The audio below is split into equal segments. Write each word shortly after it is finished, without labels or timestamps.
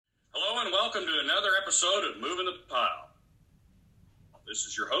and welcome to another episode of Moving the Pile. This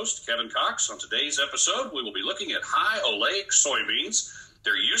is your host, Kevin Cox. On today's episode, we will be looking at high oleic soybeans,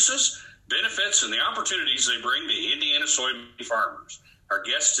 their uses, benefits, and the opportunities they bring to Indiana soybean farmers. Our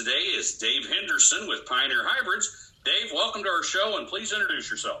guest today is Dave Henderson with Pioneer Hybrids. Dave, welcome to our show, and please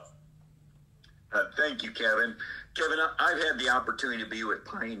introduce yourself. Thank you, Kevin. Kevin, I've had the opportunity to be with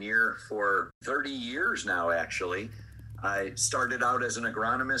Pioneer for 30 years now, actually. I started out as an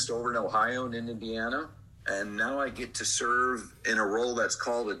agronomist over in Ohio and in Indiana, and now I get to serve in a role that's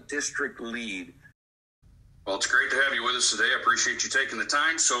called a district lead. Well, it's great to have you with us today. I appreciate you taking the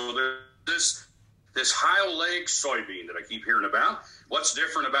time. So this high oleic soybean that I keep hearing about, what's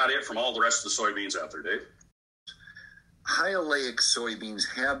different about it from all the rest of the soybeans out there, Dave? High oleic soybeans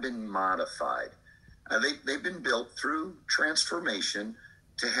have been modified. They've been built through transformation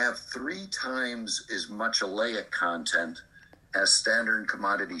to have 3 times as much oleic content as standard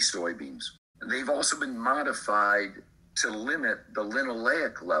commodity soybeans. They've also been modified to limit the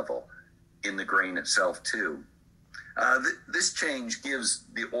linoleic level in the grain itself too. This change gives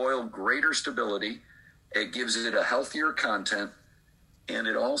the oil greater stability, it gives it a healthier content, and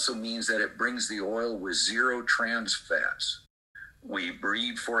it also means that it brings the oil with 0 trans fats. We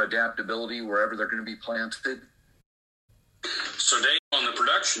breed for adaptability wherever they're going to be planted. So Dave, on the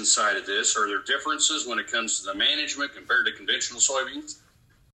production side of this, are there differences when it comes to the management compared to conventional soybeans?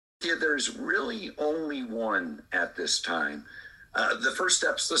 Yeah, there's really only one at this time. The first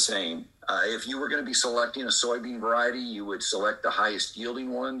step's the same. If you were going to be selecting a soybean variety, you would select the highest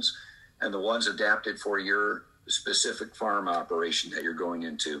yielding ones and the ones adapted for your specific farm operation that you're going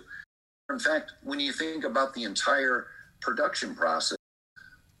into. In fact, when you think about the entire production process,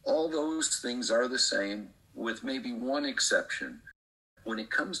 all those things are the same, with maybe one exception. When it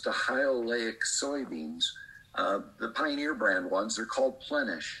comes to high oleic soybeans, the Pioneer brand ones, they're called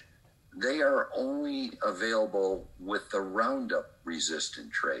Plenish. They are only available with the Roundup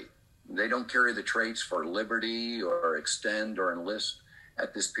resistant trait. They don't carry the traits for Liberty or Extend or Enlist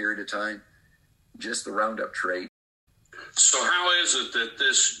at this period of time, just the Roundup trait. So how is it that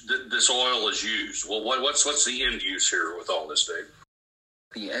this oil is used? Well, what's the end use here with all this, Dave?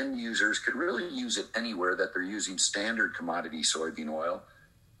 The end users could really use it anywhere that they're using standard commodity soybean oil,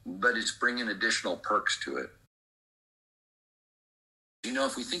 but it's bringing additional perks to it. You know,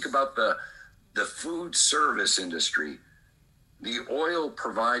 if we think about the food service industry, the oil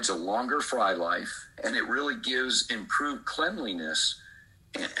provides a longer fry life, and it really gives improved cleanliness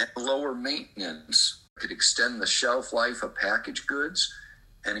and lower maintenance. It could extend the shelf life of packaged goods,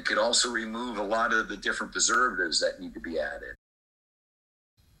 and it could also remove a lot of the different preservatives that need to be added.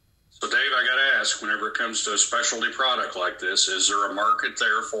 So Dave, I got to ask, whenever it comes to a specialty product like this, is there a market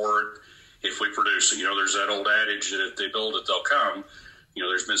there for it if we produce it? You know, there's that old adage that if they build it, they'll come. You know,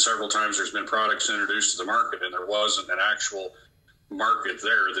 there's been several times there's been products introduced to the market and there wasn't an actual market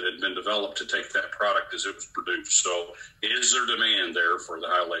there that had been developed to take that product as it was produced. So is there demand there for the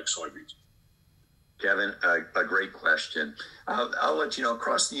high oleic soybeans? Kevin, a great question. I'll let you know,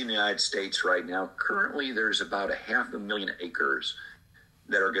 across the United States right now, currently there's about 500,000 acres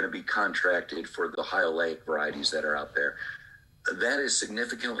that are going to be contracted for the high oleic varieties that are out there. That is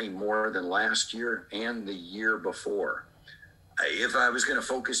significantly more than last year and the year before. If I was going to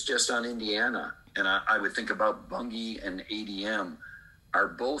focus just on Indiana, and I would think about Bunge and ADM are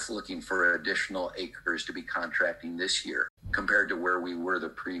both looking for additional acres to be contracting this year compared to where we were the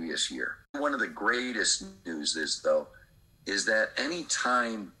previous year. One of the greatest news is that any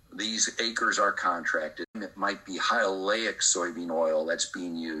time these acres are contracted, it might be high oleic soybean oil that's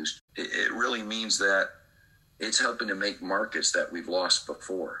being used. It really means that it's helping to make markets that we've lost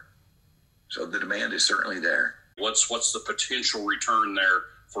before. So the demand is certainly there. What's the potential return there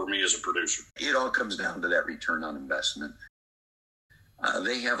for me as a producer? It all comes down to that return on investment.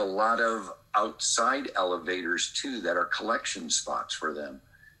 They have a lot of outside elevators too that are collection spots for them.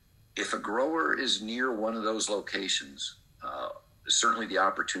 If a grower is near one of those locations, certainly the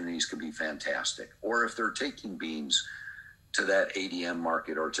opportunities could be fantastic. Or if they're taking beans to that ADM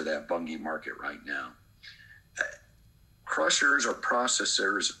market or to that Bunge market right now. Crushers or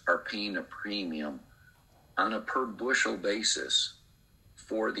processors are paying a premium on a per bushel basis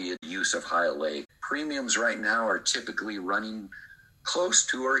for the use of high oleic. Premiums right now are typically running close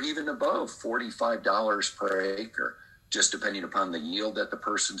to or even above $45 per acre, just depending upon the yield that the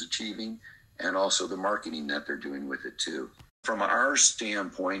person's achieving and also the marketing that they're doing with it too. From our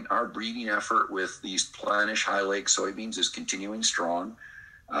standpoint, our breeding effort with these Plenish high oleic soybeans is continuing strong.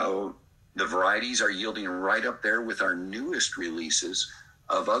 The varieties are yielding right up there with our newest releases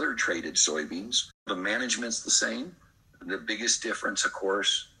of other traded soybeans. The management's the same. The biggest difference, of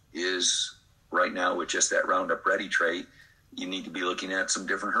course, is right now with just that Roundup Ready trait, you need to be looking at some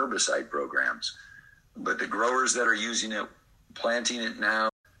different herbicide programs. But the growers that are using it, planting it now,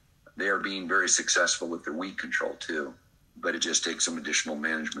 they are being very successful with their weed control too. But it just takes some additional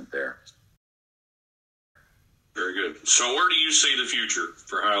management there. Very good. So where do you see the future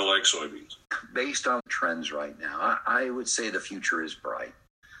for Ohio Lake soybeans? Based on trends right now, I would say the future is bright.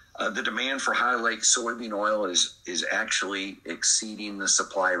 The demand for Ohio Lake soybean oil is actually exceeding the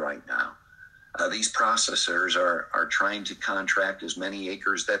supply right now. These processors are trying to contract as many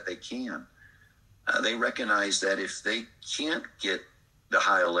acres that they can. They recognize that if they can't get the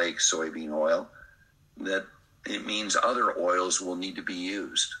Ohio Lake soybean oil, that it means other oils will need to be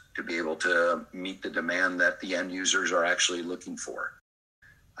used to be able to meet the demand that the end users are actually looking for.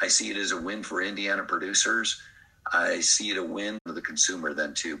 I see it as a win for Indiana producers. I see it a win for the consumer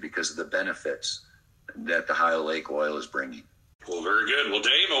then too, because of the benefits that the Ohio Lake oil is bringing. Well, very good. Well,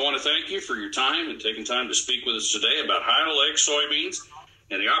 Dave, I want to thank you for your time and taking time to speak with us today about Ohio Lake soybeans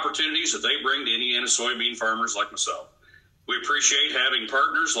and the opportunities that they bring to Indiana soybean farmers like myself. We appreciate having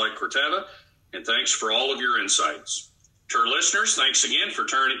partners like Corteva, and thanks for all of your insights. To our listeners, thanks again for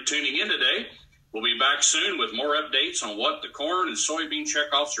tuning in today. We'll be back soon with more updates on what the corn and soybean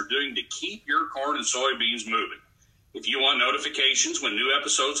checkoffs are doing to keep your corn and soybeans moving. If you want notifications when new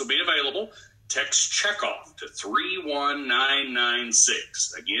episodes will be available, text checkoff to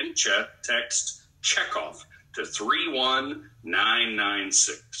 31996. Again, text checkoff to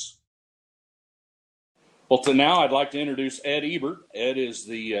 31996. Well, now I'd like to introduce Ed Ebert. Ed is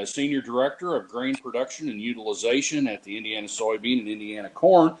the Senior Director of Grain Production and Utilization at the Indiana Soybean and Indiana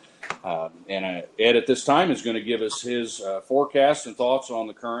Corn. Ed at this time is going to give us his forecast and thoughts on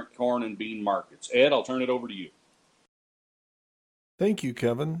the current corn and bean markets. Ed, I'll turn it over to you. Thank you,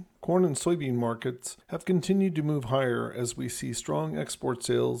 Kevin. Corn and soybean markets have continued to move higher as we see strong export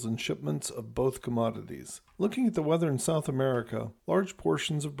sales and shipments of both commodities. Looking at the weather in South America, large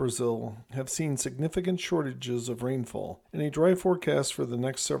portions of Brazil have seen significant shortages of rainfall and a dry forecast for the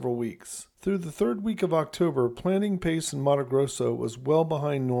next several weeks. Through the third week of October, planting pace in Mato Grosso was well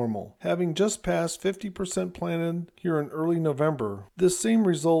behind normal, having just passed 50% planted here in early November. This same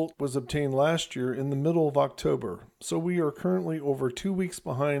result was obtained last year in the middle of October, so we are currently over 2 weeks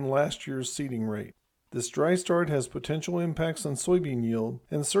behind last year's seeding rate. This dry start has potential impacts on soybean yield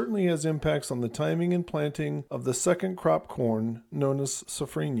and certainly has impacts on the timing and planting of the second crop corn known as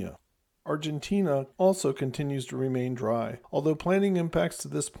safrinha. Argentina also continues to remain dry, although planting impacts to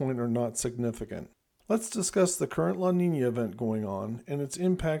this point are not significant. Let's discuss the current La Niña event going on and its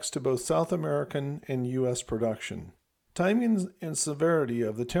impacts to both South American and U.S. production. Timing and severity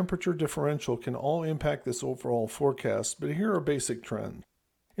of the temperature differential can all impact this overall forecast, but here are basic trends.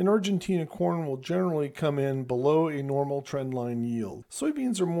 In Argentina, corn will generally come in below a normal trendline yield.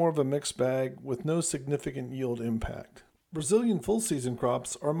 Soybeans are more of a mixed bag with no significant yield impact. Brazilian full-season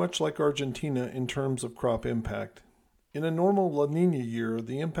crops are much like Argentina in terms of crop impact. In a normal La Niña year,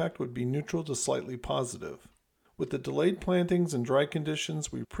 the impact would be neutral to slightly positive. With the delayed plantings and dry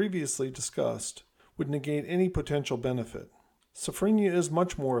conditions we previously discussed, would negate any potential benefit. Safrinha is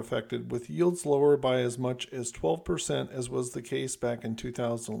much more affected, with yields lower by as much as 12% as was the case back in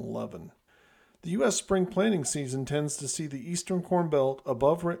 2011. The U.S. spring planting season tends to see the eastern Corn Belt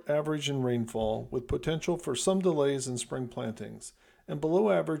above average in rainfall, with potential for some delays in spring plantings, and below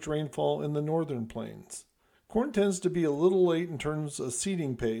average rainfall in the northern plains. Corn tends to be a little late in terms of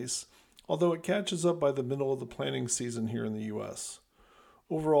seeding pace, although it catches up by the middle of the planting season here in the U.S.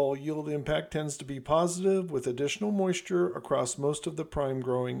 Overall yield impact tends to be positive, with additional moisture across most of the prime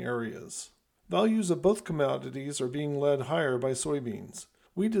growing areas. Values of both commodities are being led higher by soybeans.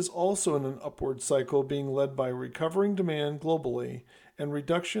 Wheat is also in an upward cycle, being led by recovering demand globally and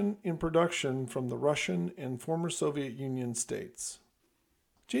reduction in production from the Russian and former Soviet Union states.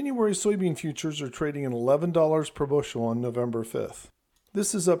 January soybean futures are trading at $11 per bushel on November 5th.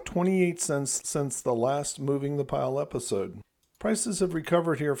 This is up 28 cents since the last Moving the Pile episode. Prices have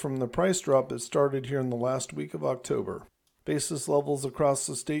recovered here from the price drop that started here in the last week of October. Basis levels across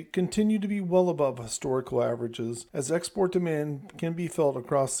the state continue to be well above historical averages, as export demand can be felt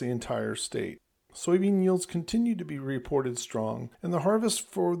across the entire state. Soybean yields continue to be reported strong, and the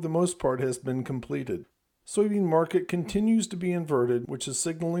harvest for the most part has been completed. Soybean market continues to be inverted, which is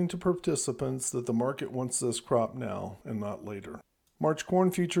signaling to participants that the market wants this crop now and not later. March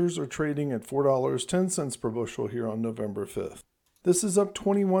corn futures are trading at $4.10 per bushel here on November 5th. This is up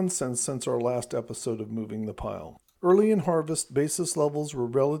 21 cents since our last episode of Moving the Pile. Early in harvest, basis levels were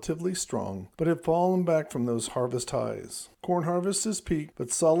relatively strong, but have fallen back from those harvest highs. Corn harvest is peaked,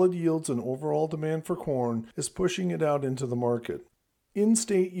 but solid yields and overall demand for corn is pushing it out into the market.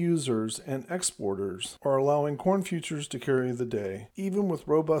 In-state users and exporters are allowing corn futures to carry the day, even with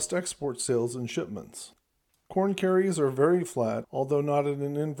robust export sales and shipments. Corn carries are very flat, although not at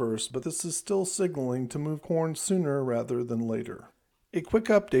an inverse, but this is still signaling to move corn sooner rather than later. A quick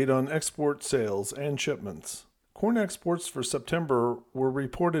update on export sales and shipments. Corn exports for September were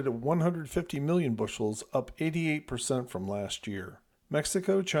reported at 150 million bushels, up 88% from last year.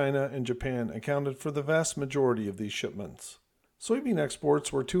 Mexico, China, and Japan accounted for the vast majority of these shipments. Soybean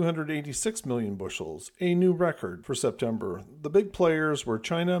exports were 286 million bushels, a new record for September. The big players were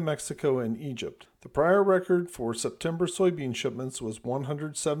China, Mexico, and Egypt. The prior record for September soybean shipments was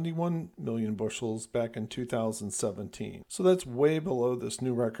 171 million bushels back in 2017. So that's way below this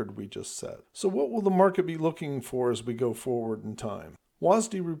new record we just set. So what will the market be looking for as we go forward in time?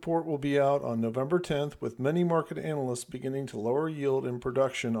 WASDE report will be out on November 10th, with many market analysts beginning to lower yield and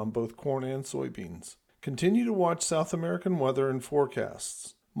production on both corn and soybeans. Continue to watch South American weather and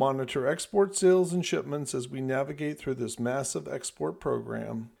forecasts. Monitor export sales and shipments as we navigate through this massive export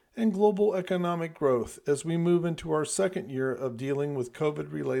program, and global economic growth as we move into our second year of dealing with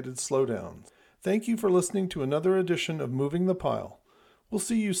COVID-related slowdowns. Thank you for listening to another edition of Moving the Pile. We'll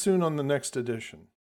see you soon on the next edition.